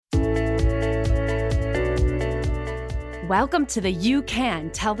Welcome to the You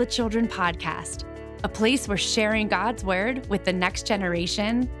Can Tell the Children podcast, a place where sharing God's word with the next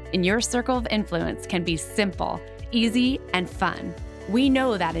generation in your circle of influence can be simple, easy, and fun. We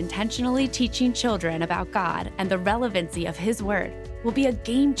know that intentionally teaching children about God and the relevancy of His word will be a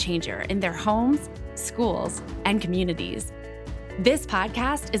game changer in their homes, schools, and communities. This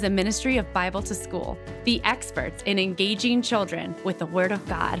podcast is a ministry of Bible to School, the experts in engaging children with the Word of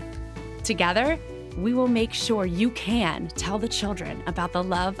God. Together, we will make sure you can tell the children about the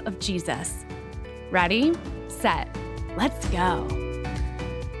love of Jesus. Ready, set, let's go.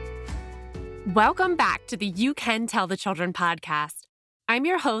 Welcome back to the You Can Tell the Children podcast. I'm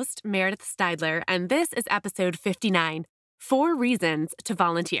your host, Meredith Steidler, and this is episode 59, 4 Reasons to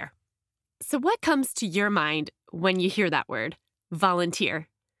Volunteer. So what comes to your mind when you hear that word, volunteer?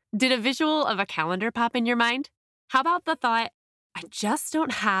 Did a visual of a calendar pop in your mind? How about the thought, I just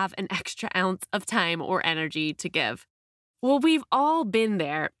don't have an extra ounce of time or energy to give? Well, we've all been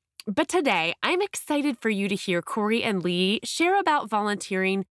there, but today I'm excited for you to hear Kori and Lee share about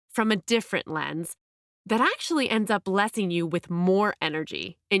volunteering from a different lens that actually ends up blessing you with more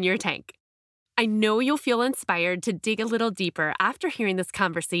energy in your tank. I know you'll feel inspired to dig a little deeper after hearing this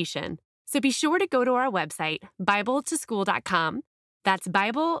conversation, so be sure to go to our website, BibleToSchool.com. That's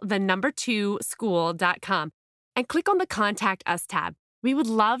Bible2School.com. And click on the Contact Us tab. We would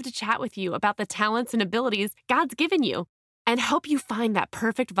love to chat with you about the talents and abilities God's given you and help you find that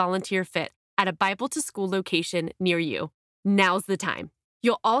perfect volunteer fit at a Bible to School location near you. Now's the time.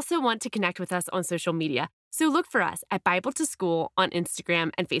 You'll also want to connect with us on social media, so look for us at Bible to School on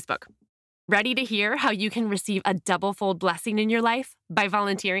Instagram and Facebook. Ready to hear how you can receive a double-fold blessing in your life by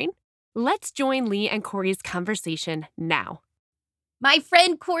volunteering? Let's join Lee and Kori's conversation now. My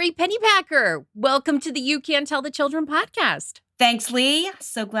friend Kori Pennypacker, welcome to the You Can Tell the Children podcast. Thanks, Lee.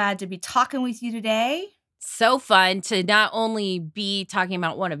 So glad to be talking with you today. So fun to not only be talking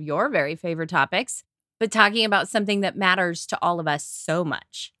about one of your very favorite topics, but talking about something that matters to all of us so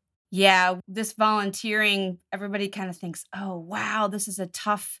much. Yeah, this volunteering, everybody kind of thinks, oh, wow, this is a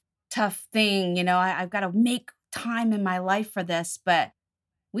tough thing. You know, I've got to make time in my life for this. But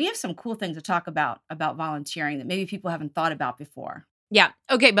we have some cool things to talk about volunteering that maybe people haven't thought about before. Yeah.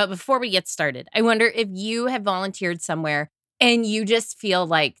 Okay. But before we get started, I wonder if you have volunteered somewhere and you just feel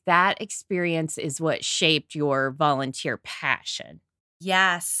like that experience is what shaped your volunteer passion.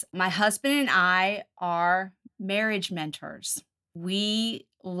 Yes. My husband and I are marriage mentors. We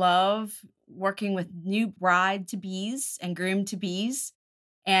love working with new bride-to-bes and groom-to-bes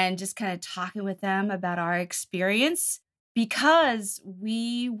and just kind of talking with them about our experience. Because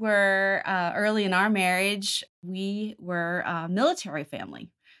we were early in our marriage, we were a military family.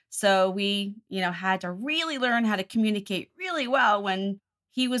 So we, had to really learn how to communicate really well when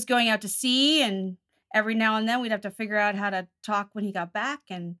he was going out to sea. And every now and then we'd have to figure out how to talk when he got back.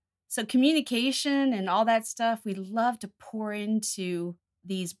 And so communication and all that stuff, we love to pour into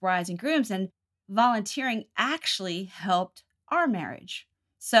these brides and grooms. And volunteering actually helped our marriage.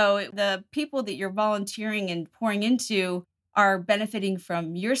 So the people that you're volunteering and pouring into are benefiting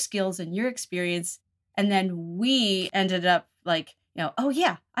from your skills and your experience. And then we ended up like, oh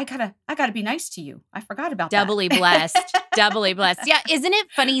yeah, I gotta be nice to you. I forgot about Doubly that. blessed. Doubly blessed. Yeah. Isn't it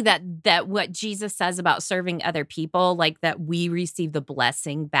funny that what Jesus says about serving other people, like that we receive the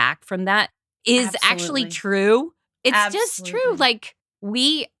blessing back from that is actually Absolutely. true? It's just true. Absolutely. Like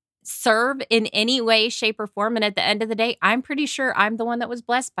we serve in any way, shape, or form. And at the end of the day, I'm pretty sure I'm the one that was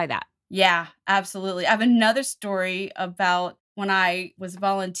blessed by that. Yeah, absolutely. I have another story about when I was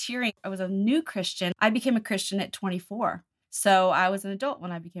volunteering. I was a new Christian. I became a Christian at 24. So I was an adult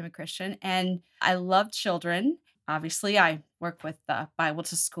when I became a Christian, and I loved children. Obviously, I work with Bible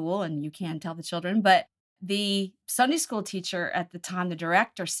to School, and you can tell the children. But the Sunday school teacher at the time, the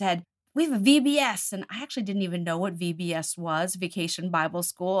director, said, we have a VBS. And I actually didn't even know what VBS was, Vacation Bible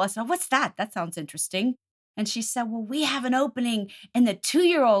School. I said, what's that? That sounds interesting. And she said, well, we have an opening in the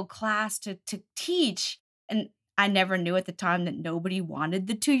 2-year-old class to teach. And I never knew at the time that nobody wanted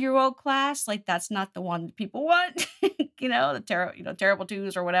the 2-year-old class. Like, that's not the one that people want, the terrible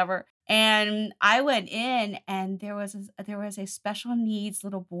twos or whatever. And I went in, and there was a special needs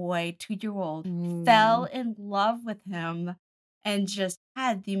little boy, 2-year-old, fell in love with him and just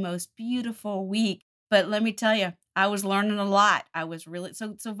had the most beautiful week. But let me tell you, I was learning a lot. I was really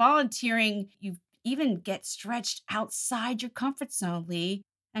so volunteering. You even get stretched outside your comfort zone, Lee,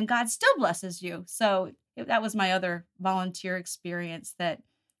 and God still blesses you. So that was my other volunteer experience that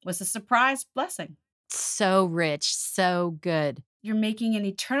was a surprise blessing. So rich, so good. You're making an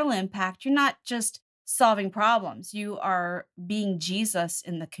eternal impact. You're not just solving problems. You are being Jesus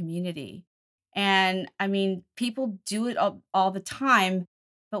in the community. And I mean, people do it all the time.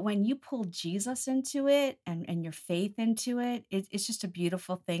 But when you pull Jesus into it and your faith into it, it's just a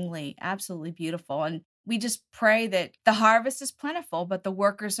beautiful thing, Lee. Absolutely beautiful. And we just pray that the harvest is plentiful, but the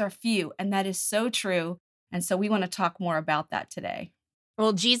workers are few. And that is so true. And so we want to talk more about that today.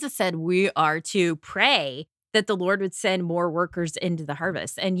 Well, Jesus said we are to pray that the Lord would send more workers into the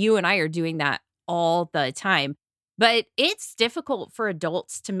harvest. And you and I are doing that all the time. But it's difficult for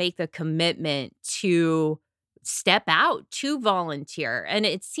adults to make the commitment to step out to volunteer. And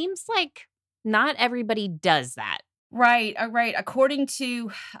it seems like not everybody does that. Right, right. According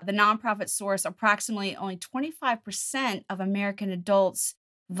to the nonprofit source, approximately only 25% of American adults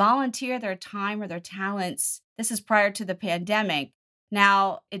volunteer their time or their talents. This is prior to the pandemic.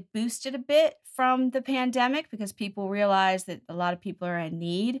 Now, it boosted a bit from the pandemic because people realized that a lot of people are in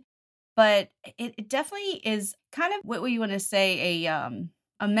need, but it definitely is kind of what we want to say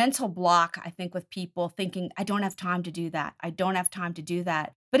a mental block, I think, with people thinking, I don't have time to do that. I don't have time to do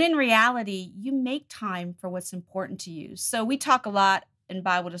that. But in reality, you make time for what's important to you. So we talk a lot in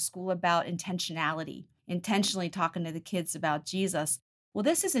Bible to School about intentionality, intentionally talking to the kids about Jesus. Well,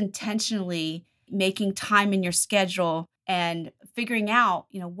 this is intentionally making time in your schedule and figuring out,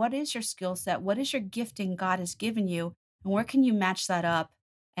 what is your skill set? What is your gifting God has given you? And where can you match that up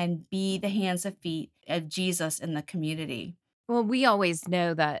and be the hands and feet of Jesus in the community? Well, we always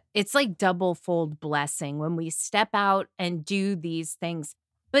know that it's like double fold blessing when we step out and do these things.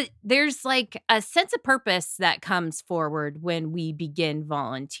 But there's like a sense of purpose that comes forward when we begin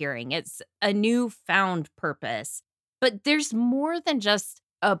volunteering. It's a newfound purpose, but there's more than just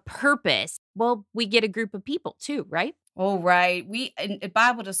a purpose. Well, we get a group of people too, right? Oh, right. We in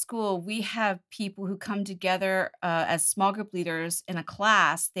Bible to School, we have people who come together as small group leaders in a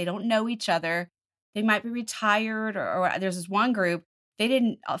class. They don't know each other. They might be retired, or there's this one group. They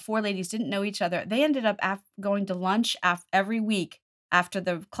didn't. Four ladies didn't know each other. They ended up going to lunch every week after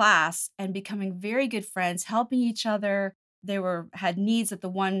the class and becoming very good friends, helping each other. They were had needs that the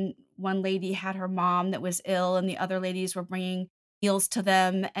one lady had her mom that was ill, and the other ladies were bringing meals to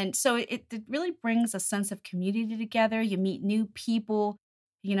them. And so it really brings a sense of community together. You meet new people,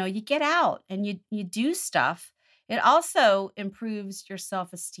 you get out and you do stuff. It also improves your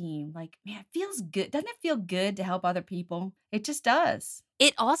self-esteem. Like, man, it feels good. Doesn't it feel good to help other people? It just does.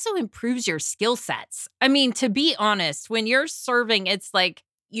 It also improves your skill sets. I mean, to be honest, when you're serving, it's like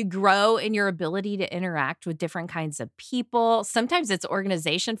you grow in your ability to interact with different kinds of people. Sometimes it's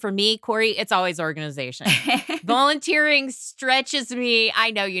organization. For me, Kori, it's always organization. Volunteering stretches me.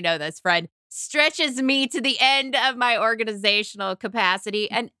 I know you know this, Fred. Stretches me to the end of my organizational capacity.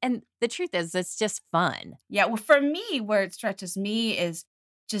 And the truth is, it's just fun. Yeah, well, for me, where it stretches me is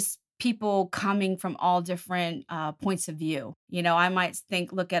just people coming from all different points of view. I might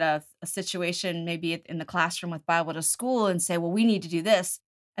look at a situation maybe in the classroom with Bible to School and say, well, we need to do this.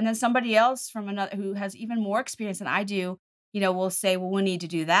 And then somebody else from another who has even more experience than I do, will say, well, we need to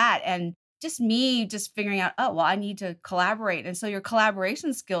do that. And just me just figuring out, oh, well, I need to collaborate. And so your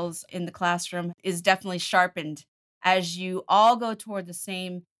collaboration skills in the classroom is definitely sharpened as you all go toward the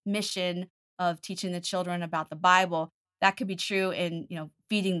same mission of teaching the children about the Bible. That could be true in,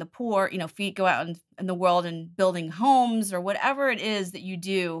 feeding the poor, go out in the world and building homes or whatever it is that you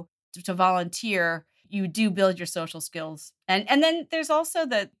do to volunteer. You do build your social skills. And then there's also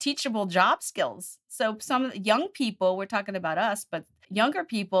the teachable job skills. So some of the young people, we're talking about us, but younger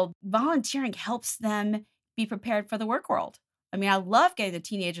people, volunteering helps them be prepared for the work world. I mean, I love getting the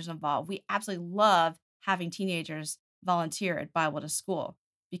teenagers involved. We absolutely love having teenagers volunteer at Bible to School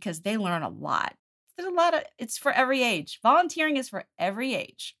because they learn a lot. It's for every age. Volunteering is for every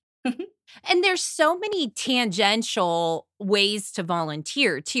age. And there's so many tangential ways to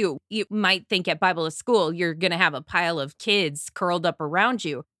volunteer too. You might think at Bible to School, you're going to have a pile of kids curled up around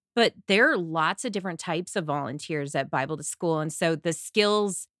you, but there are lots of different types of volunteers at Bible to School. And so the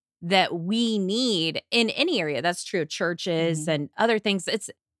skills that we need in any area, that's true of churches Mhm. and other things.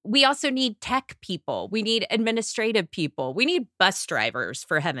 We also need tech people. We need administrative people. We need bus drivers,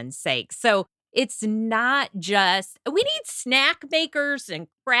 for heaven's sake. So it's not just we need snack makers and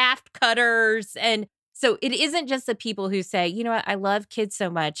craft cutters, and so it isn't just the people who say, "You know what? I love kids so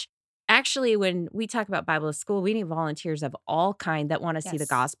much." Actually, when we talk about Bible to School, we need volunteers of all kind that wanna see the Yes.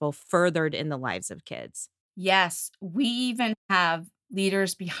 gospel furthered in the lives of kids. Yes, we even have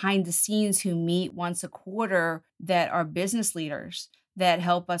leaders behind the scenes who meet once a quarter that are business leaders that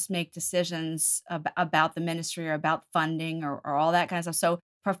help us make decisions about the ministry or about funding or all that kind of stuff. So,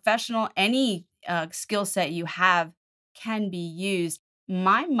 professional, any skill set you have can be used.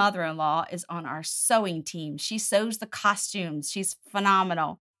 My mother in law is on our sewing team. She sews the costumes, she's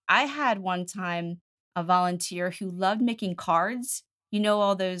phenomenal. I had one time a volunteer who loved making cards.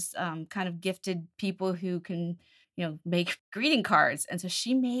 All those kind of gifted people who can, make greeting cards. And so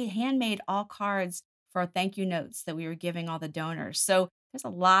she made handmade all cards for our thank you notes that we were giving all the donors. So there's a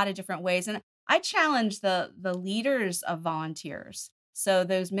lot of different ways. And I challenge the leaders of volunteers. So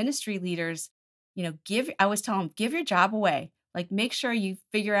those ministry leaders, I always tell them, give your job away. Like make sure you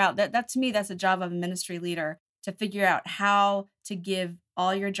figure out that to me, that's a job of a ministry leader to figure out how to give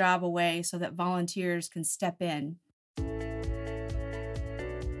all your job away so that volunteers can step in.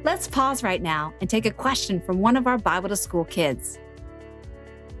 Let's pause right now and take a question from one of our Bible to School kids.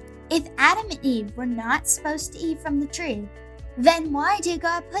 If Adam and Eve were not supposed to eat from the tree, then why did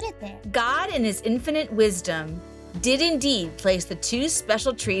God put it there? God, in his infinite wisdom, did indeed place the two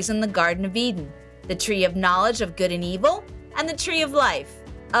special trees in the Garden of Eden, the tree of knowledge of good and evil and the tree of life.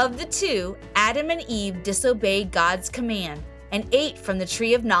 Of the two, Adam and Eve disobeyed God's command and ate from the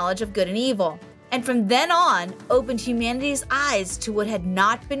tree of knowledge of good and evil, and from then on opened humanity's eyes to what had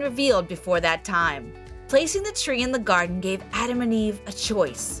not been revealed before that time. Placing the tree in the garden gave Adam and Eve a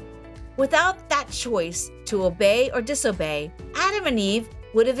choice. Without that choice to obey or disobey, Adam and Eve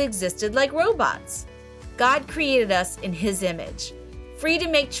would have existed like robots. God created us in his image, free to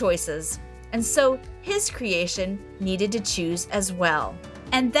make choices, and so his creation needed to choose as well.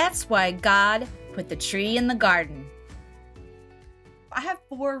 And that's why God put the tree in the garden. I have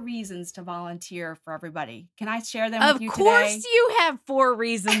 4 reasons to volunteer for everybody. Can I share them with you today? Of course you have 4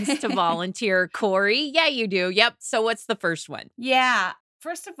 reasons to volunteer, Kori. Yeah, you do. Yep. So what's the first one? Yeah.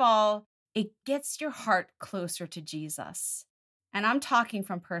 First of all, it gets your heart closer to Jesus. And I'm talking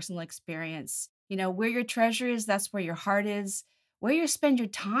from personal experience. Where your treasure is, that's where your heart is. Where you spend your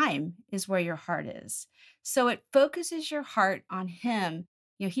time is where your heart is. So it focuses your heart on him.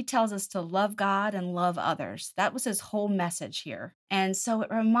 He tells us to love God and love others. That was his whole message here. And so it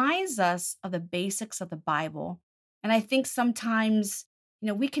reminds us of the basics of the Bible. And I think sometimes,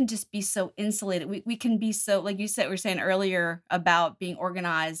 we can just be so insulated. We can be so, like you said, we were saying earlier about being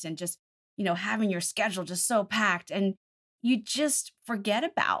organized and just, having your schedule just so packed. And you just forget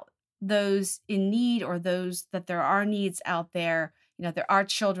about those in need or those that there are needs out there. There are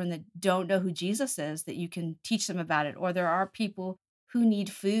children that don't know who Jesus is, that you can teach them about it. Or there are people who need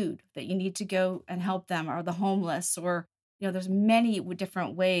food that you need to go and help them, or the homeless, or, there's many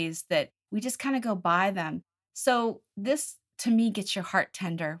different ways that we just kind of go by them. So this to me gets your heart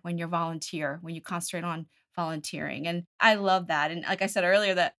tender when you volunteer, when you concentrate on volunteering. And I love that. And like I said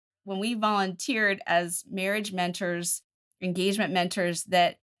earlier, that when we volunteered as marriage mentors, engagement mentors,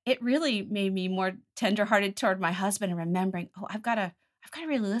 that it really made me more tenderhearted toward my husband and remembering, I've got to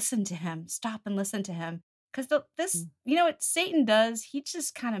really listen to him, stop and listen to him. Because what Satan does, he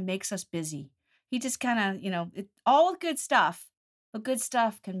just kind of makes us busy. He just kind of, all good stuff, but good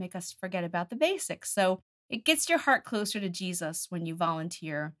stuff can make us forget about the basics. So it gets your heart closer to Jesus when you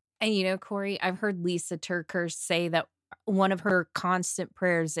volunteer. And Kori, I've heard Lisa Turker say that one of her constant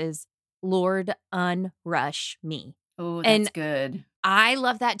prayers is, Lord, unrush me. Oh, And that's good. I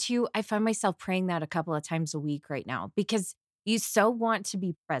love that too. I find myself praying that a couple of times a week right now because you so want to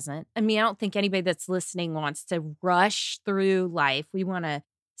be present. I mean, I don't think anybody that's listening wants to rush through life. We want to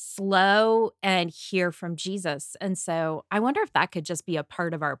slow and hear from Jesus. And so I wonder if that could just be a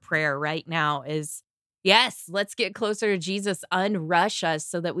part of our prayer right now is, yes, let's get closer to Jesus, unrush us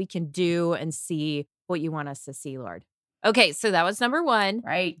so that we can do and see what you want us to see, Lord. Okay, so that was number 1.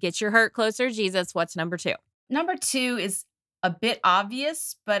 Right. Get your heart closer to Jesus. What's number 2? Number 2 is a bit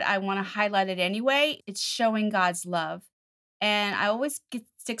obvious, but I want to highlight it anyway. It's showing God's love. And I always get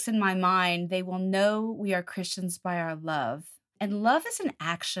sticks in my mind, they will know we are Christians by our love. And love is an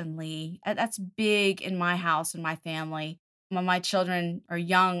action, Lee. That's big in my house and my family. When my children are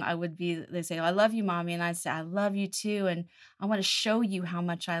young, they say, I love you, mommy. And I say, I love you too. And I want to show you how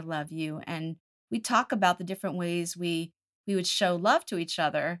much I love you. And we talk about the different ways we would show love to each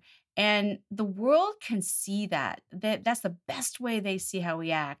other. And the world can see that's the best way they see how we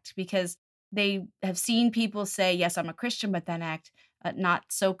act, because they have seen people say, yes, I'm a Christian, but then act not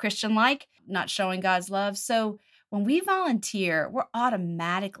so Christian-like, not showing God's love. So when we volunteer, we're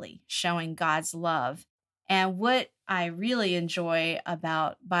automatically showing God's love. And what I really enjoy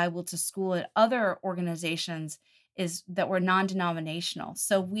about Bible to School and other organizations is that we're non-denominational.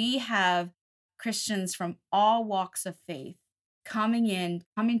 So we have Christians from all walks of faith coming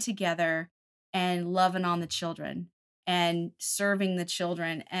together and loving on the children and serving the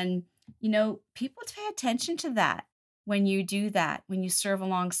children. And, people pay attention to that when you do that, when you serve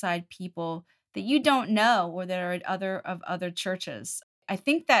alongside people that you don't know or that are at other churches. I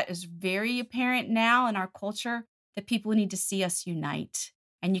think that is very apparent now in our culture that people need to see us unite.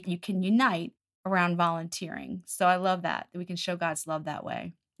 and you can unite around volunteering. So I love that we can show God's love that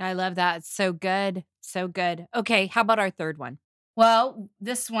way. I love that. It's so good. So good. Okay, how about our third one? Well,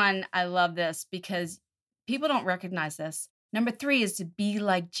 this one, I love this because people don't recognize this. Number 3 is to be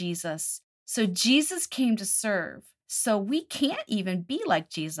like Jesus. So Jesus came to serve. So we can't even be like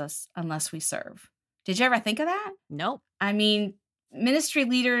Jesus unless we serve. Did you ever think of that? Nope. I mean, ministry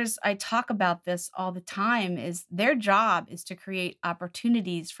leaders, I talk about this all the time, is their job is to create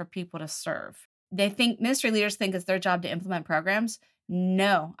opportunities for people to serve. They think ministry leaders think it's their job to implement programs.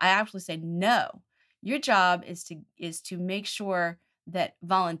 No, I actually say no. Your job is to make sure that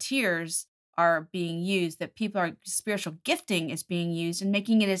volunteers are being used, that people are spiritual gifting is being used and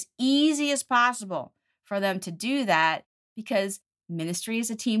making it as easy as possible for them to do that because ministry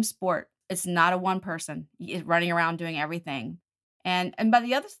is a team sport. It's not a one person running around doing everything. And by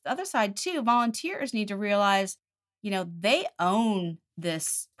the other side too, volunteers need to realize, they own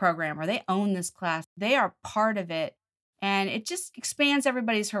this program or they own this class. They are part of it. And it just expands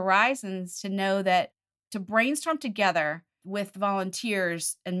everybody's horizons to know that to brainstorm together with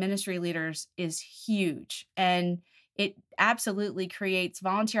volunteers and ministry leaders is huge. And it absolutely creates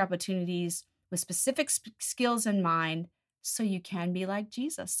volunteer opportunities with specific skills in mind so you can be like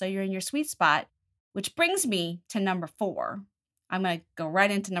Jesus. So you're in your sweet spot, which brings me to number 4. I'm going to go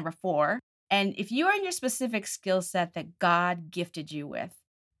right into number 4. And if you are in your specific skill set that God gifted you with,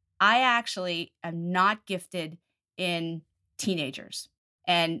 I actually am not gifted in teenagers.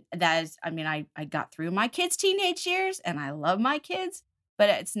 And that is, I got through my kids' teenage years and I love my kids, but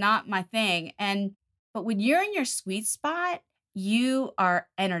it's not my thing. But when you're in your sweet spot, you are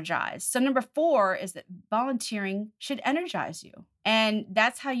energized. So number 4 is that volunteering should energize you. And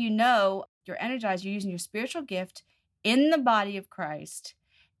that's how you know you're energized. You're using your spiritual gift in the body of Christ.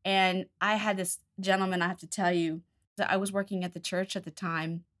 And I had this gentleman, I have to tell you, that I was working at the church at the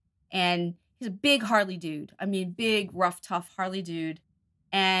time, and he's a big Harley dude. I mean, big, rough, tough Harley dude.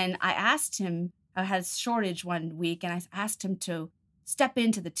 And I asked him, I had a shortage one week, and I asked him to step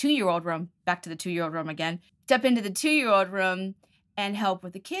into the 2-year-old room, back to the 2-year-old room again, step into the 2-year-old room and help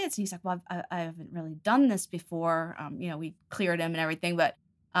with the kids. And he's like, well, I haven't really done this before. We cleared him and everything, but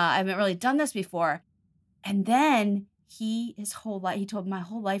I haven't really done this before. And then he told me my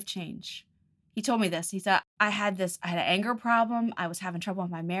whole life changed. He told me this. He said, I had an anger problem. I was having trouble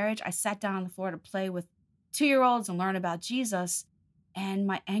with my marriage. I sat down on the floor to play with 2-year-olds and learn about Jesus, and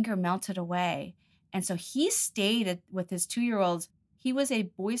my anger melted away. And so he stayed with his 2-year-olds. He was a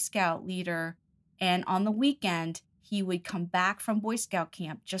Boy Scout leader, and on the weekend, he would come back from Boy Scout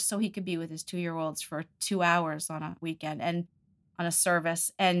camp just so he could be with his 2-year-olds for 2 hours on a weekend and on a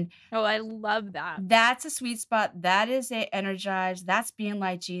service. And Oh, I love that. that's a sweet spot. That is energized. That's being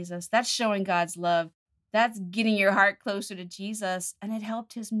like Jesus. That's showing God's love. That's getting your heart closer to Jesus. And it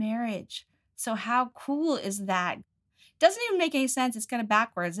helped his marriage. So how cool is that? Doesn't even make any sense. It's kind of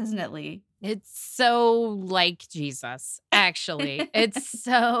backwards, isn't it, Lee? It's so like Jesus, actually. It's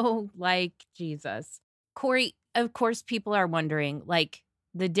so like Jesus. Kori, of course, people are wondering, like,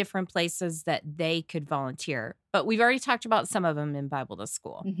 the different places that they could volunteer. But we've already talked about some of them in Bible to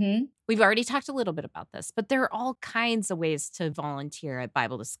School. Mm-hmm. We've already talked a little bit about this, but there are all kinds of ways to volunteer at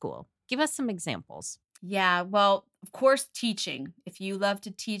Bible to School. Give us some examples. Yeah, well, of course, teaching. If you love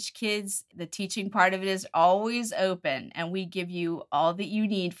to teach kids, the teaching part of it is always open, and we give you all that you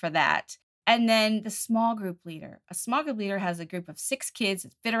need for that. And then the small group leader. A small group leader has a group of 6 kids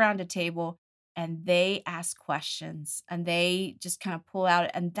that fit around a table and they ask questions and they just kind of pull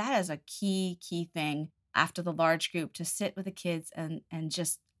out. And that is a key thing after the large group, to sit with the kids and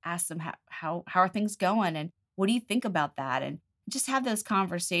just ask them how are things going and what do you think about that? And just have those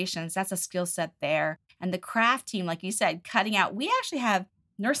conversations. That's a skill set there. And the craft team, like you said, cutting out. We actually have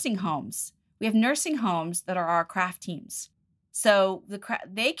nursing homes. We have nursing homes that are our craft teams. So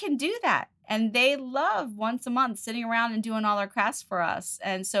they can do that. And they love once a month sitting around and doing all our crafts for us.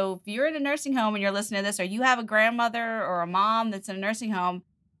 And so if you're in a nursing home and you're listening to this, or you have a grandmother or a mom that's in a nursing home,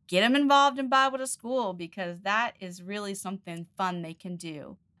 get them involved in Bible to School, because that is really something fun they can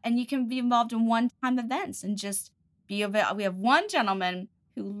do. And you can be involved in one-time events and just be available. We have one gentleman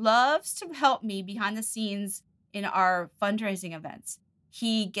who loves to help me behind the scenes in our fundraising events.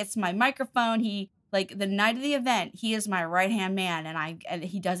 He gets my microphone. Like the night of the event, he is my right-hand man, and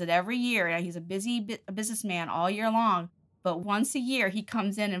he does it every year. He's a busy businessman all year long, but once a year he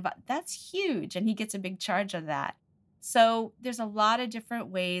comes in, and that's huge, and he gets a big charge of that. So there's a lot of different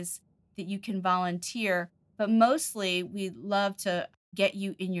ways that you can volunteer, but mostly we love to get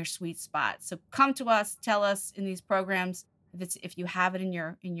you in your sweet spot. So come to us, tell us in these programs, if you have it in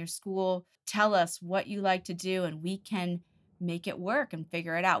your school, tell us what you like to do, and we can make it work and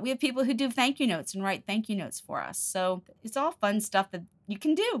figure it out. We have people who do thank you notes and write thank you notes for us. So it's all fun stuff that you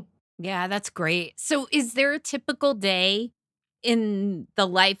can do. Yeah, that's great. So, is there a typical day in the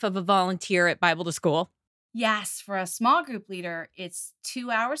life of a volunteer at Bible to School? Yes, for a small group leader, it's 2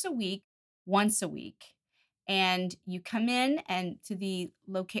 hours a week, once a week. And you come in and to the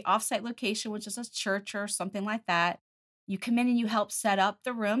offsite location, which is a church or something like that. You come in and you help set up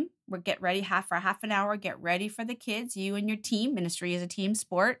the room. We get ready for half an hour, get ready for the kids. You and your team, ministry is a team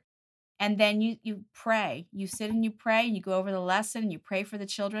sport. And then you pray. You sit and you pray and you go over the lesson and you pray for the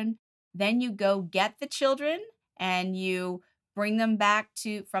children. Then you go get the children and you bring them back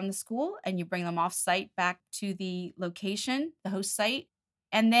to from the school and you bring them off site back to the location, the host site.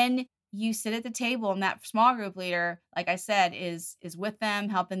 And then you sit at the table and that small group leader, like I said, is with them,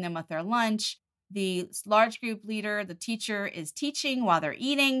 helping them with their lunch. The large group leader, the teacher is teaching while they're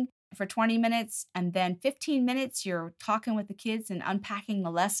eating for 20 minutes. And then 15 minutes, you're talking with the kids and unpacking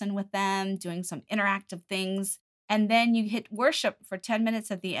the lesson with them, doing some interactive things. And then you hit worship for 10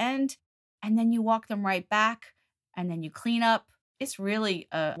 minutes at the end. And then you walk them right back and then you clean up. It's really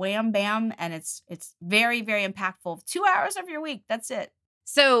a wham bam. And it's very, very impactful. 2 hours of your week. That's it.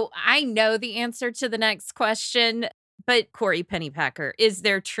 So, I know the answer to the next question, but Kori Pennypacker, is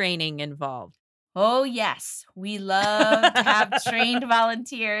there training involved? Oh, yes. We love to have trained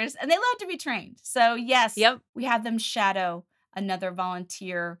volunteers and they love to be trained. So, yes, Yep. we have them shadow another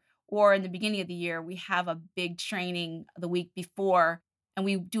volunteer, or in the beginning of the year, we have a big training the week before and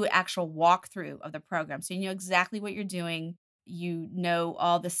we do an actual walkthrough of the program. So, you know exactly what you're doing. You know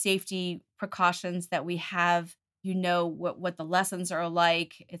all the safety precautions that we have. You know what the lessons are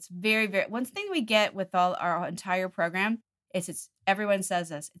like. It's very, very, one thing we get with all our entire program it's everyone says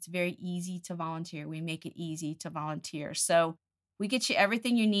this, it's very easy to volunteer. We make it easy to volunteer. So we get you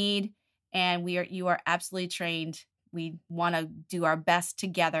everything you need and you are absolutely trained. We want to do our best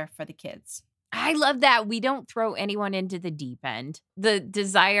together for the kids. I love that we don't throw anyone into the deep end. The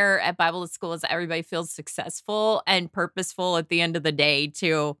desire at Bible to School is that everybody feels successful and purposeful at the end of the day,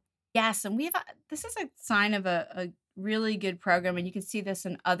 too. Yes, and this is a sign of a really good program, and you can see this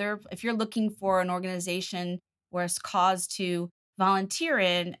in other. If you're looking for an organization where it's cause to volunteer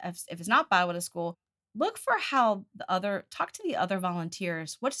in, if it's not Bible to School, look for how talk to the other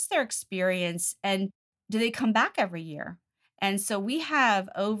volunteers. What's their experience, and do they come back every year? And so we have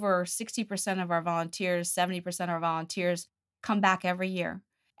over 60% of our volunteers, 70% of our volunteers come back every year.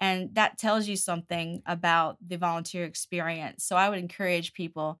 And that tells you something about the volunteer experience. So I would encourage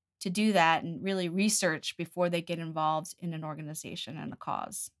people to do that and really research before they get involved in an organization and a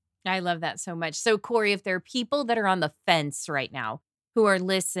cause. I love that so much. So, Kori, if there are people that are on the fence right now who are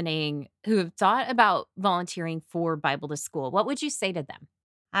listening, who have thought about volunteering for Bible to School, what would you say to them?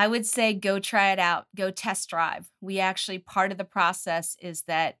 I would say go try it out, go test drive. We actually, part of the process is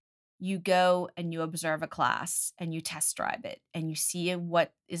that you go and you observe a class and you test drive it and you see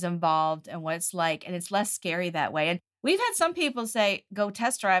what is involved and what it's like. And it's less scary that way. And we've had some people say, go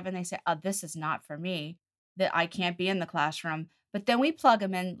test drive, and they say, oh, this is not for me, that I can't be in the classroom. But then we plug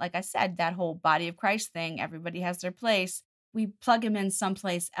them in, like I said, that whole body of Christ thing, everybody has their place. We plug them in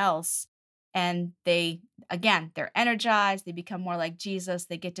someplace else and they're energized, they become more like Jesus,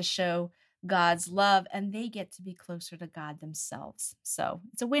 they get to show God's love and they get to be closer to God themselves. So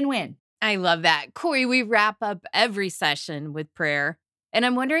it's a win-win. I love that. Kori, we wrap up every session with prayer. And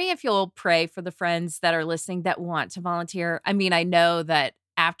I'm wondering if you'll pray for the friends that are listening that want to volunteer. I mean, I know that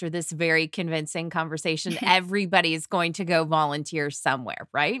after this very convincing conversation, everybody is going to go volunteer somewhere,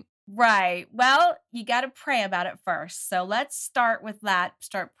 right? Right. Well, you got to pray about it first. So let's start with that.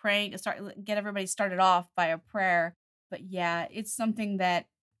 Start praying, get everybody started off by a prayer. But yeah, it's something that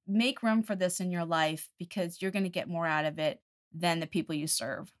make room for this in your life because you're going to get more out of it than the people you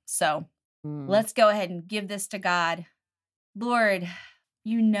serve. So Mm. let's go ahead and give this to God. Lord,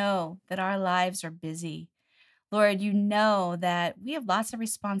 you know that our lives are busy. Lord, you know that we have lots of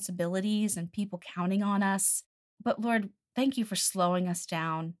responsibilities and people counting on us. But Lord, thank you for slowing us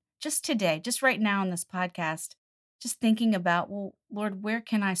down just today, just right now in this podcast, just thinking about, well, Lord, where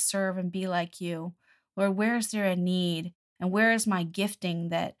can I serve and be like you? Lord, where is there a need? And where is my gifting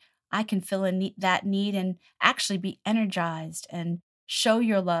that I can fill in that need and actually be energized and show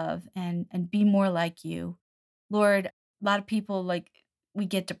your love and be more like you? Lord, a lot of people we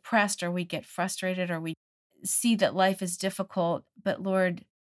get depressed or we get frustrated or we see that life is difficult, but Lord,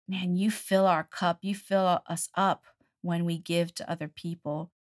 man, you fill our cup, you fill us up when we give to other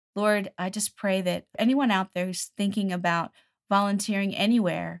people. Lord, I just pray that anyone out there who's thinking about volunteering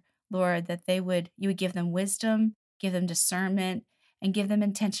anywhere, Lord, that you would give them wisdom, give them discernment, and give them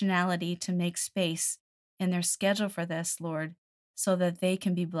intentionality to make space in their schedule for this, Lord, so that they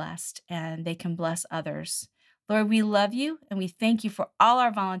can be blessed and they can bless others. Lord, we love you and we thank you for all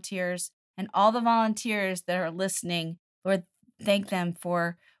our volunteers and all the volunteers that are listening. Lord, thank them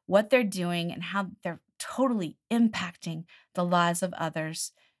for what they're doing and how they're totally impacting the lives of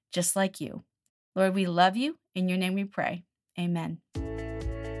others, just like you. Lord, we love you. In your name we pray. Amen.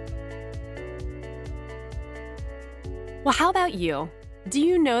 Well, how about you? Do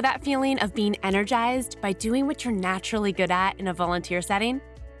you know that feeling of being energized by doing what you're naturally good at in a volunteer setting?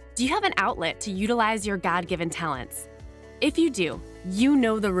 Do you have an outlet to utilize your God-given talents? If you do, you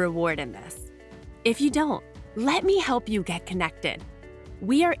know the reward in this. If you don't, let me help you get connected.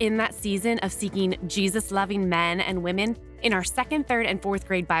 We are in that season of seeking Jesus-loving men and women in our 2nd, 3rd, and 4th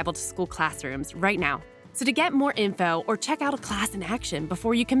grade Bible to school classrooms right now. So to get more info or check out a class in action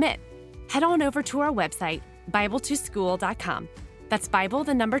before you commit, head on over to our website, Bible2School.com. That's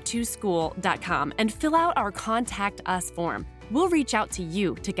Bible2School.com, and fill out our Contact Us form. We'll reach out to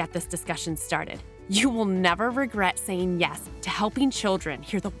you to get this discussion started. You will never regret saying yes to helping children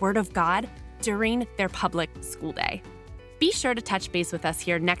hear the Word of God during their public school day. Be sure to touch base with us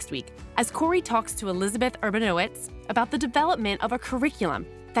here next week as Kori talks to Elizabeth Urbanowitz about the development of a curriculum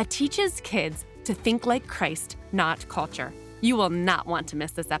that teaches kids to think like Christ, not culture. You will not want to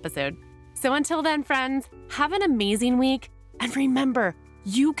miss this episode. So until then, friends, have an amazing week. And remember,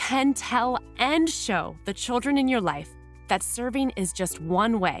 you can tell and show the children in your life that serving is just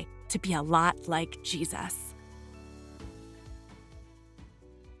one way to be a lot like Jesus.